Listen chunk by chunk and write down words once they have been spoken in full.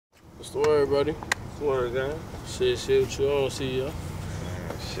What's the word, buddy? What's the word, gang? Shit, what you on, CEO? Man,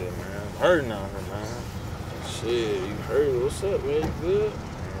 shit, man. I'm hurting out here, man. Shit, you hurting? What's up, man? You good?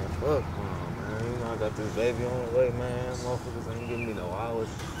 Man, fuck, man. You know, I got this baby on the way, man. Motherfuckers ain't giving me no hours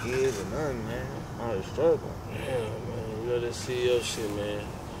for kids or nothing, man. I'm just struggling. Yeah, man. You know that CEO shit, man.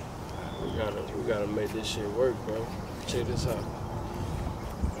 We gotta make this shit work, bro. Check this out.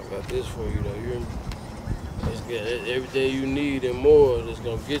 I got this for you, though. You let's get everything you need and more that's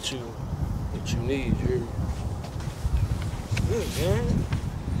gonna get you what you need. You hear me? Good, man.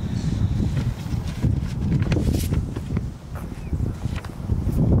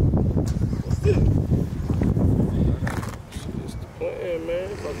 What's this? It's the plan, man.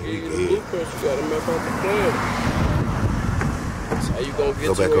 If I give you the blueprints, you gotta map out the plan. That's how you gonna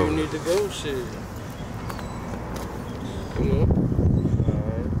get to where you need to go, shit. You know?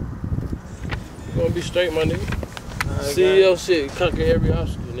 You gonna be straight, my nigga. CEO shit, conquer every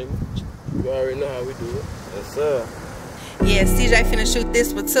obstacle, nigga. You already know how we do it. Yes, sir. Yeah, CJ finna shoot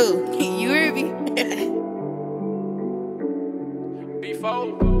this one too. You hear me?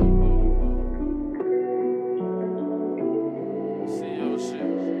 B4. CEO shit.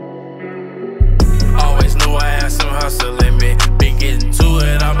 Always knew I had some hustle in me. Been getting to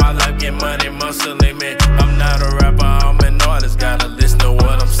it all my life, get money, muscle in me. I'm not a rapper, I'm an artist. Gotta listen to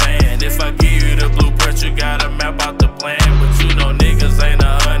what I'm saying. If I give you the blueprint, you gotta map out the plan. But you know niggas ain't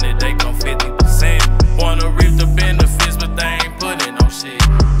 100, they gon' 50%. Wanna reap the benefits, but they ain't putting on shit.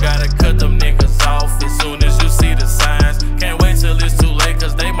 Gotta cut them niggas off as soon as you see the signs. Can't wait till it's too late,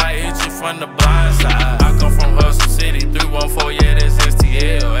 cause they might hit you from the blind side. I come from Hustle City, 314, yeah, that's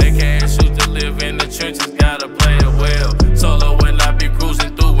STL. AKA shoot to live in the trenches, gotta play it well. Solo when I be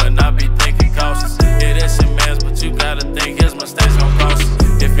cruising through, when I be thinking cautious. Yeah, that's your mans, but you gotta think his mistakes gon' cost us.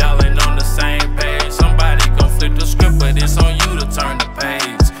 If y'all ain't on the same page, somebody gon' flip the script, but it's on you to turn the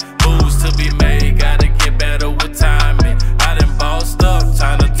page. Moves to be made, gotta get better with timing. I done bossed up,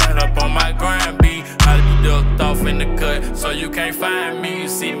 time to turn up on my grind beat. I be ducked off in the cut, so you can't find me. You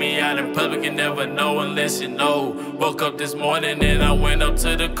see me out in public, you never know unless you know. Woke up this morning and I went up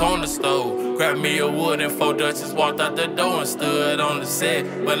to the corner store. Grabbed me a wood and 4 Dutchess, walked out the door and stood on the set.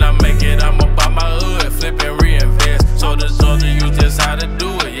 When I make it, I'ma buy my hood, flip and reinvest. So the soldier, you just how to do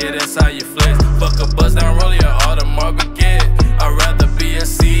it, yeah, that's how you flex. Fuck a bust down roller or the Margaret. I'd rather be a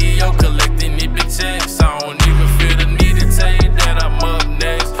CEO collecting these big checks. I don't even feel the need to tell you that I'm up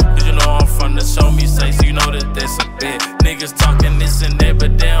next. Cause you know I'm from the show me say, so you know that that's a bet. Niggas talking this and that,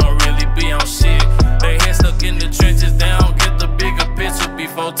 but they don't really be on shit. They head stuck in the trenches, they don't get the bigger picture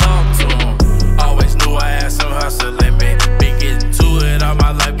before talk to them. Always knew I had some hustle in me. Been getting to it all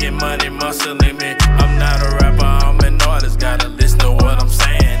my life, get money, muscle in me. I'm not a rapper, I'm an artist, gotta listen to what I'm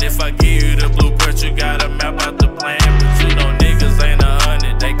saying. If I give you the blueprint, you gotta map out the plan. But you know niggas ain't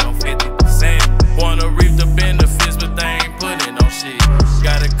 100, they gon' 50%. Wanna reap the benefits, but they ain't putting on shit.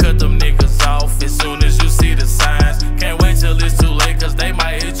 Gotta cut them niggas off as soon as you see the signs. Can't wait till it's too late, cause they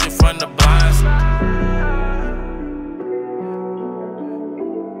might hit you from the blind side.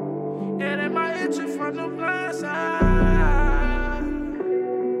 Yeah, they might hit you from the blind side.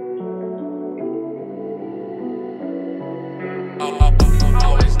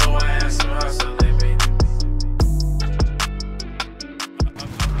 Always know I had some hustle in me.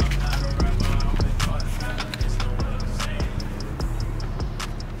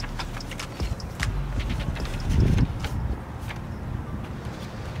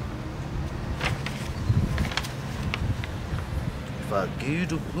 If I give you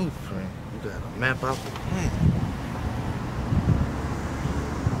the blueprint, you gotta map out the plan.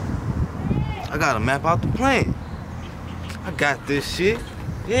 I gotta map out the plan. I got this shit.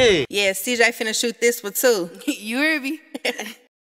 Yeah. Yeah, CJ finna shoot this one too. You hear me?